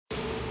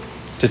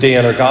Today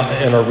in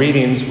our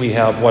readings, we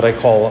have what I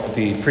call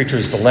the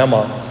preacher's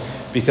dilemma,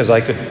 because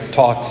I could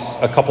talk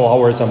a couple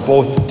hours on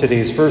both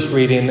today's first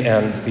reading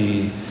and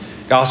the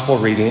gospel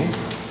reading.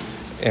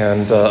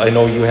 And I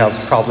know you have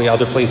probably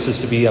other places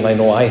to be, and I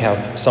know I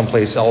have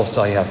someplace else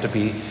I have to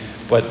be.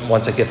 But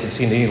once I get to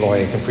St.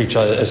 Eloy, I can preach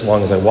as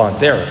long as I want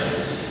there.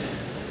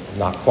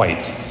 Not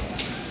quite.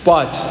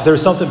 But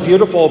there's something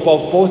beautiful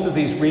about both of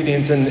these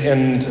readings,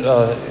 and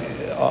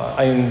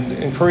I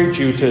encourage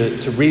you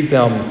to read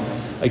them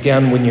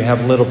again when you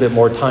have a little bit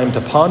more time to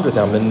ponder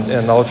them.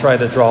 And I'll try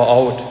to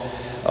draw out,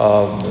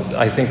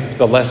 I think,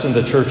 the lesson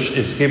the church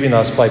is giving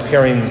us by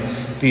pairing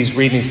these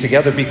readings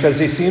together, because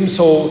they seem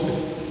so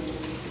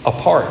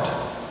apart,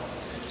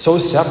 so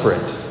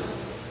separate,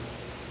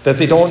 that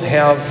they don't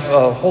have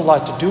a whole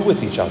lot to do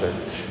with each other.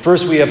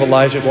 First, we have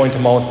Elijah going to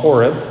Mount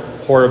Horeb.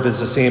 Horeb is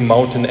the same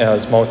mountain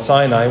as Mount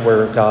Sinai,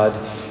 where God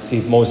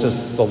gave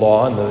Moses the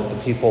law, and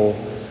the people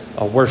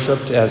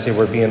worshipped as they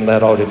were being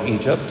led out of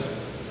Egypt.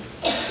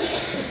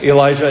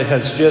 Elijah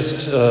has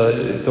just,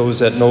 those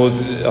that know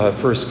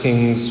 1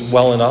 Kings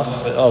well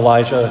enough,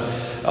 Elijah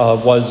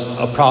was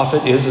a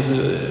prophet,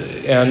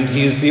 and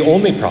he's the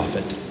only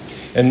prophet.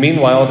 And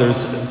meanwhile,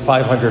 there's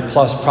 500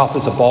 plus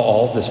prophets of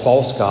Baal, this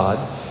false god.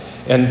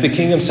 And the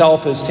king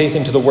himself is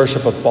taken to the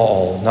worship of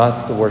Baal,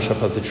 not the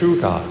worship of the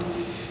true God.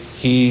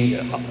 He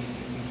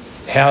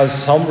has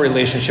some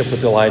relationship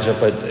with Elijah,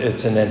 but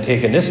it's an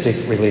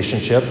antagonistic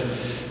relationship,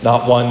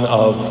 not one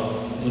of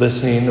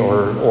listening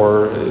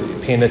or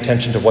paying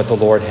attention to what the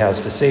Lord has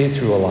to say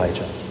through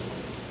Elijah.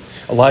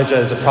 Elijah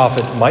is a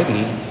prophet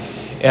mighty,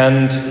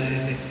 and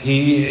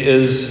he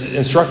is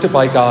instructed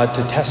by God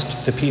to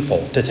test the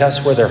people, to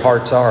test where their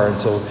hearts are. And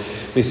so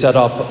they set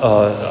up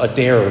a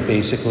dare,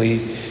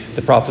 basically.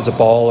 The prophets of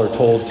Baal are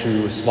told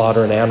to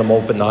slaughter an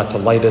animal, but not to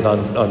light it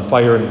on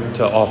fire, and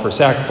to offer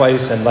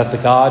sacrifice, and let the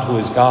God who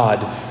is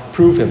God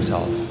prove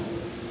himself.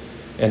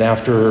 And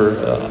after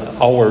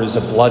hours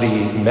of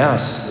bloody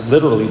mess,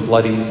 literally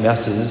bloody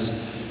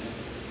messes,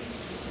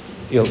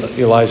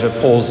 Elijah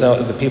pulls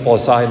the people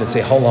aside and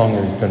say, "How long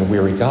are you going to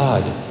weary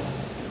God?"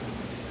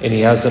 And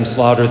he has them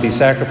slaughter the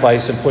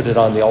sacrifice and put it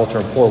on the altar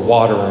and pour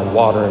water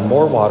and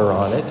more water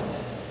on it.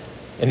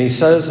 And he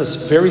says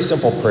this very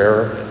simple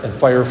prayer, and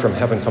fire from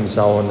heaven comes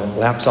down,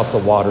 laps up the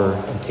water,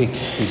 and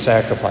takes the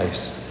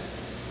sacrifice.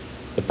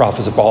 The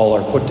prophets of Baal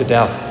are put to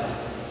death.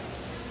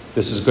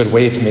 This is a good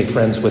way to make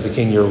friends with the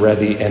king you're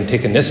already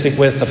antagonistic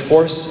with, of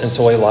course, and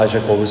so Elijah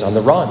goes on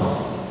the run.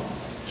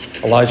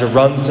 Elijah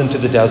runs into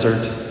the desert,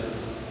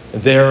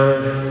 and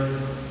there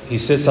he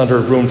sits under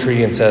a broom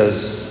tree and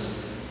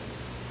says,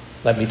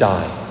 "Let me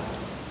die."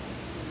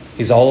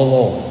 He's all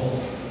alone.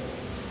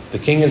 The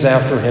king is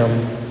after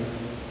him.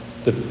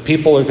 The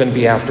people are going to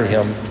be after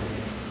him,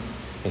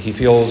 and he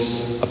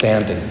feels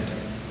abandoned.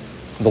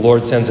 And the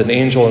Lord sends an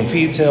angel and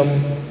feeds him,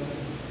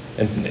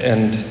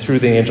 and through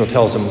the angel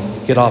tells him,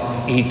 "Get up,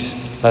 eat,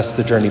 lest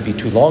the journey be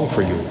too long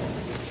for you."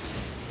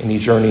 And he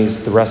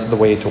journeys the rest of the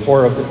way to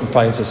Horeb and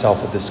finds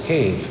himself at this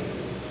cave.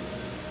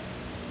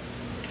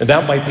 And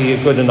that might be a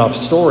good enough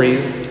story,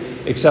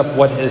 except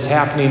what is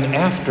happening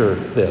after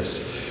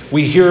this.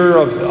 We hear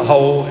of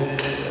how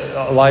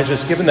Elijah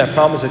is given that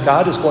promise that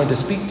God is going to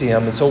speak to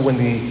him, and so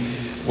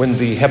when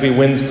the heavy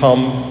winds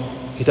come,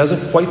 he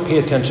doesn't quite pay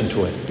attention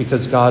to it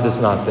because God is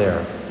not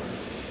there.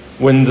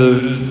 When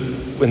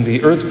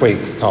the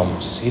earthquake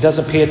comes, he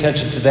doesn't pay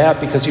attention to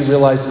that because he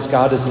realizes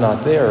God is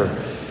not there.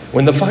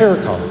 When the fire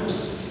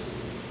comes,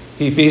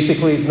 he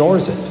basically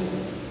ignores it.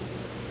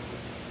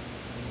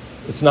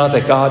 It's not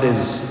that God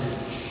is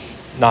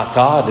not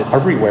God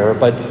everywhere,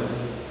 but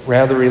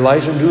rather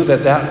Elijah knew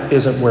that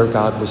isn't where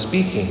God was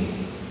speaking.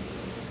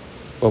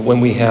 But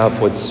when we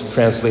have what's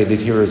translated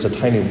here as a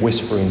tiny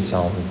whispering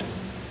sound,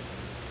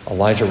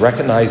 Elijah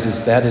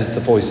recognizes that is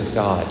the voice of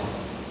God.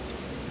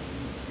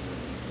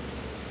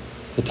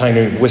 The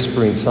tiny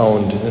whispering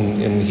sound,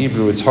 in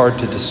Hebrew it's hard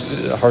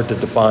to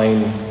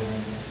define,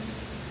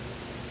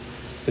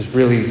 is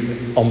really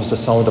almost a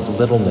sound of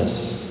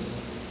littleness.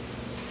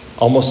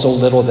 Almost so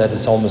little that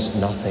it's almost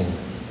nothing.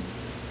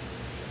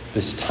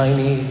 This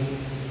tiny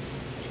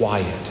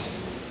quiet.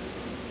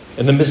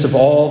 In the midst of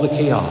all the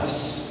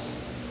chaos,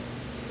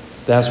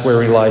 that's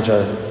where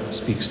Elijah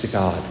speaks to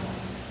God.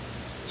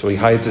 So he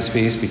hides his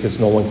face because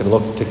no one can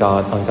look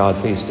on God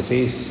face to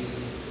face.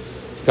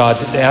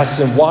 God asks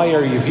him, "Why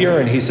are you here?"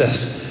 And he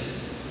says,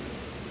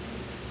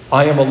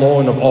 "I am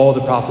alone of all the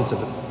prophets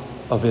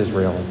of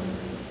Israel.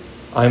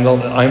 I'm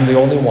the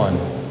only one.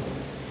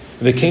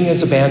 The king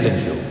has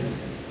abandoned you."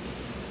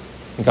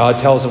 And God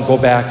tells him, "Go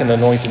back and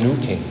anoint a new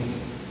king.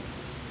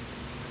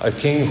 A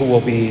king who will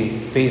be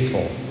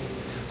faithful.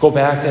 Go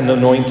back and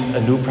anoint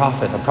a new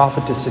prophet, a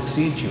prophet to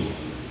succeed you."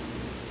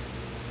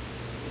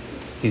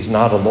 He's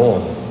not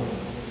alone.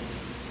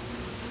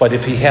 But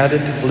if he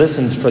hadn't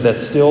listened for that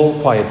still,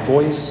 quiet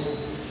voice,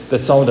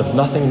 that sound of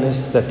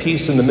nothingness, that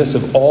peace in the midst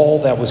of all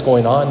that was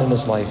going on in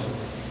his life,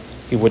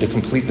 he would have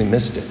completely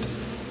missed it.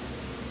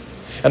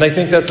 And I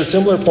think that's a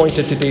similar point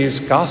to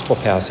today's gospel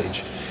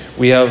passage.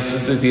 We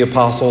have the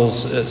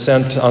apostles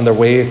sent on their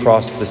way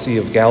across the Sea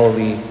of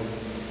Galilee.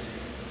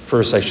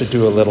 First, I should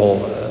do a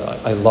little,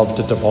 I love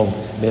to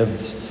debunk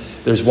myths.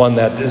 There's one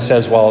that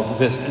says, well,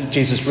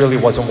 Jesus really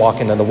wasn't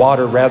walking on the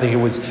water. Rather, he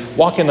was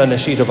walking on a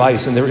sheet of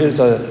ice. And there is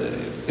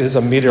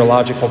a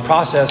meteorological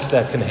process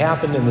that can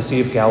happen in the Sea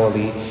of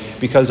Galilee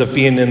because of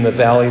being in the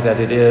valley that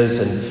it is.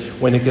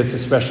 And when it gets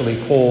especially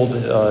cold,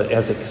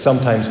 as it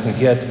sometimes can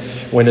get,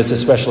 when it's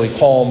especially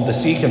calm, the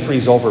sea can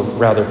freeze over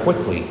rather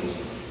quickly.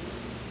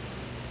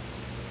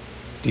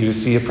 Do you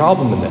see a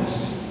problem in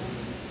this?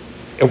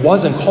 It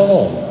wasn't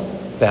calm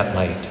that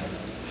night.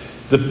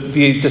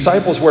 The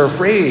disciples were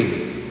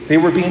afraid. They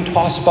were being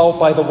tossed about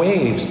by the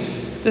waves.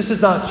 This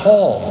is not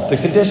calm. The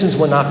conditions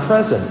were not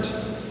present.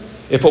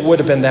 If it would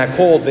have been that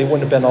cold, they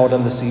wouldn't have been out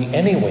on the sea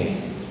anyway.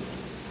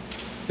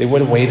 They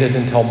would have waited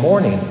until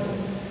morning.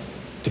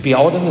 To be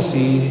out in the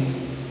sea,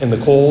 in the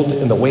cold,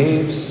 in the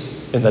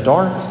waves, in the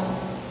dark,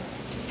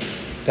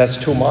 that's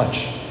too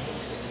much.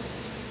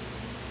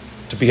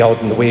 To be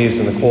out in the waves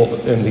in the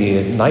cold, in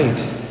the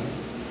night,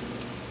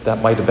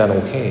 that might have been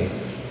okay.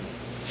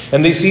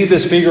 And they see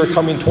this figure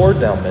coming toward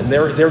them, and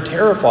they're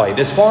terrified.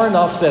 It's far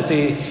enough that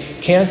they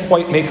can't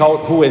quite make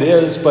out who it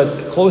is,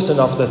 but close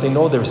enough that they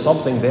know there's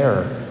something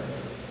there.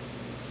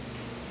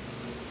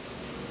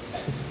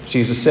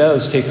 Jesus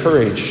says, take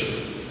courage.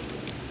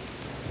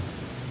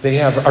 They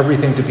have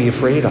everything to be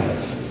afraid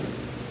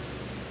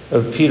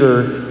of.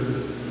 Peter,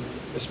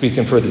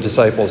 speaking for the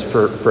disciples,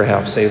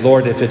 perhaps say,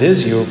 Lord, if it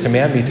is you,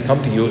 command me to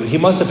come to you.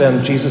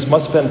 Jesus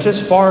must have been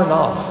just far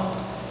enough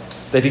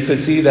that he could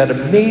see that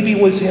it maybe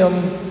was him,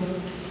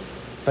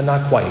 but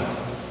not quite.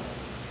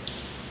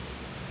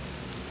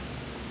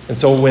 And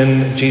so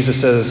when Jesus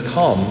says,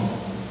 come,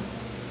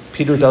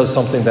 Peter does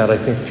something that I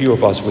think few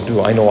of us would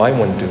do. I know I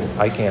wouldn't do.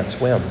 I can't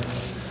swim.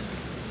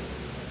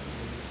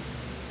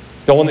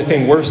 The only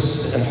thing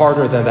worse and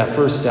harder than that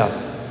first step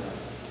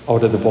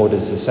out of the boat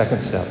is the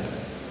second step.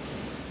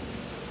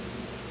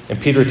 And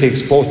Peter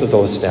takes both of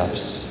those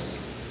steps,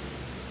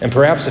 and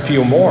perhaps a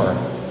few more.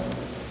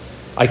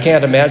 I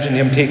can't imagine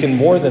him taking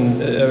more than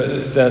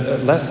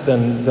less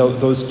than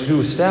those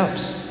two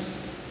steps.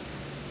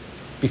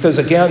 Because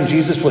again,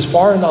 Jesus was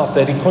far enough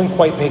that he couldn't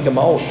quite make him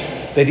out,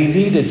 that he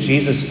needed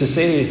Jesus to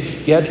say,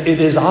 yet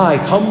it is I,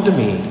 come to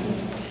me.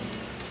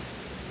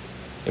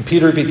 And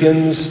Peter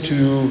begins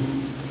to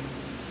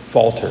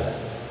falter.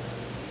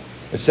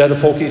 Instead of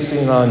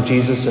focusing on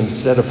Jesus,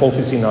 instead of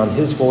focusing on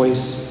his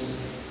voice,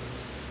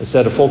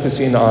 instead of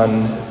focusing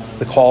on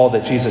the call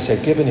that Jesus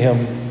had given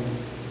him,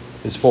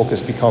 his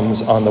focus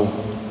becomes on the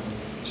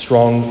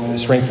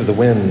strength of the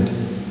wind,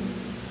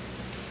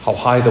 how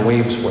high the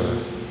waves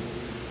were,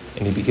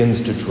 and he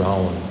begins to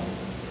drown.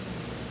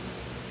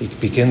 He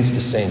begins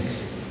to sink.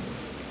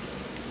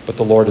 But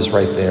the Lord is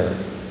right there.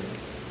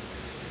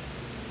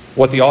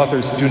 What the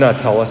authors do not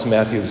tell us,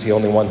 Matthew is the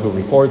only one who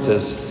records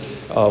this,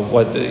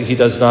 what he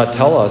does not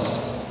tell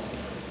us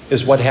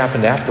is what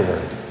happened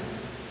afterward.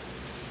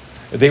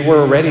 They were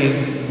already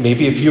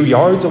maybe a few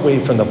yards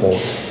away from the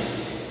boat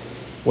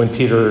when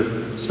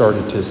Peter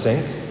started to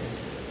sink.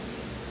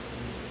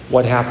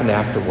 What happened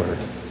afterward?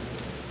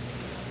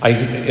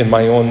 In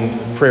my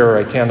own prayer,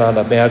 I cannot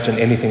imagine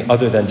anything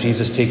other than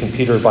Jesus taking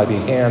Peter by the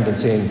hand and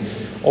saying,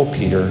 "Oh,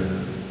 Peter,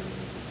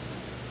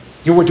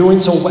 you were doing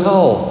so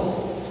well.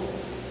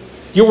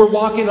 You were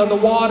walking on the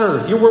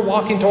water. You were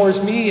walking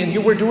towards me, and you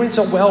were doing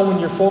so well when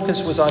your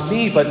focus was on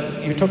me,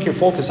 but you took your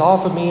focus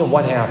off of me, and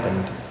what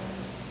happened?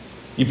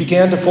 You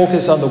began to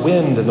focus on the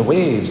wind and the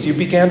waves. You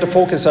began to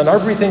focus on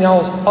everything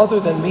else other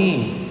than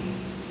me.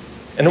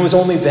 And it was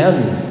only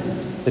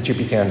then that you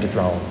began to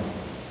drown."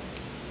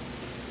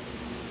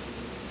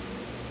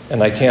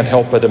 And I can't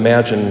help but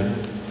imagine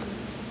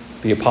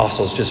the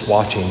apostles just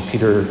watching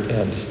Peter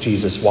and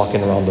Jesus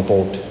walking around the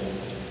boat,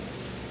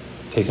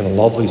 taking a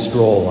lovely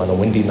stroll on a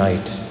windy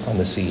night on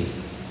the sea.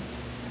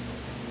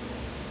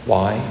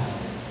 Why?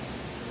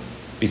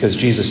 Because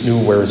Jesus knew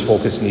where his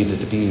focus needed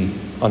to be,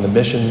 on the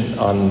mission,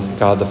 on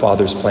God the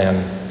Father's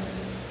plan.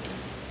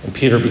 And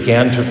Peter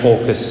began to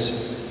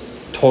focus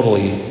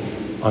totally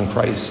on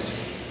Christ,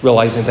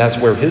 realizing that's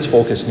where his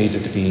focus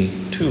needed to be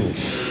too.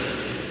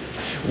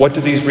 What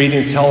do these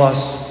readings tell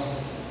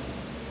us?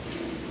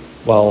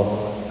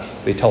 Well,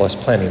 they tell us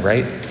plenty,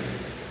 right?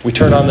 We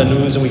turn on the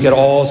news and we get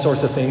all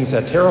sorts of things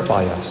that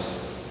terrify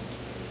us.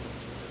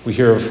 We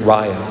hear of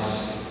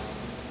riots,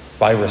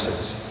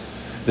 viruses.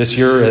 This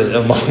year,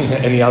 among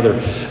any other,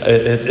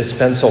 it's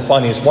been so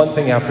funny. It's one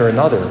thing after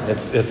another.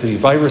 If the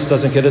virus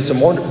doesn't get us, the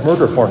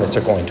murder hornets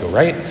are going to,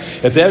 right?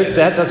 If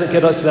that doesn't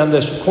get us, then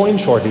the coin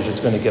shortage is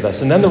going to get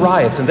us. And then the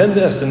riots, and then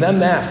this, and then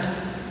that.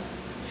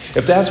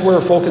 If that's where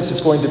our focus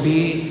is going to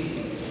be,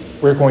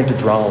 we're going to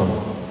drown.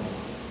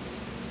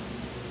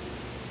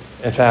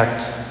 In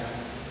fact,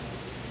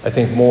 I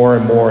think more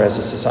and more as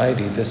a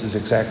society, this is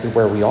exactly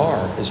where we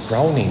are, is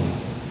drowning.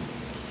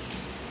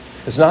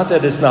 It's not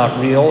that it's not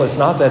real. It's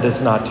not that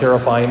it's not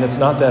terrifying. It's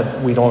not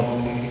that we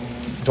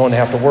don't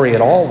have to worry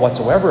at all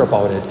whatsoever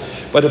about it.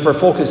 But if our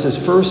focus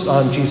is first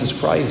on Jesus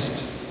Christ,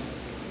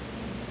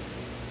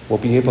 We'll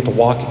be able to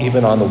walk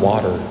even on the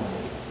water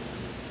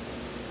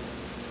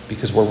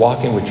because we're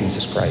walking with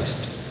Jesus Christ,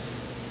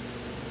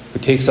 who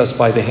takes us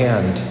by the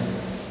hand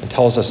and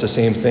tells us the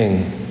same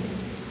thing.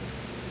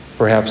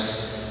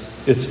 Perhaps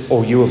it's,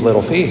 "Oh, you of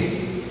little faith."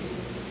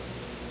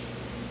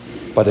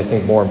 But I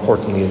think more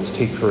importantly, it's,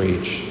 "Take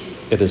courage.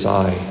 It is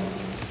I.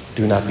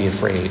 Do not be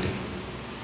afraid."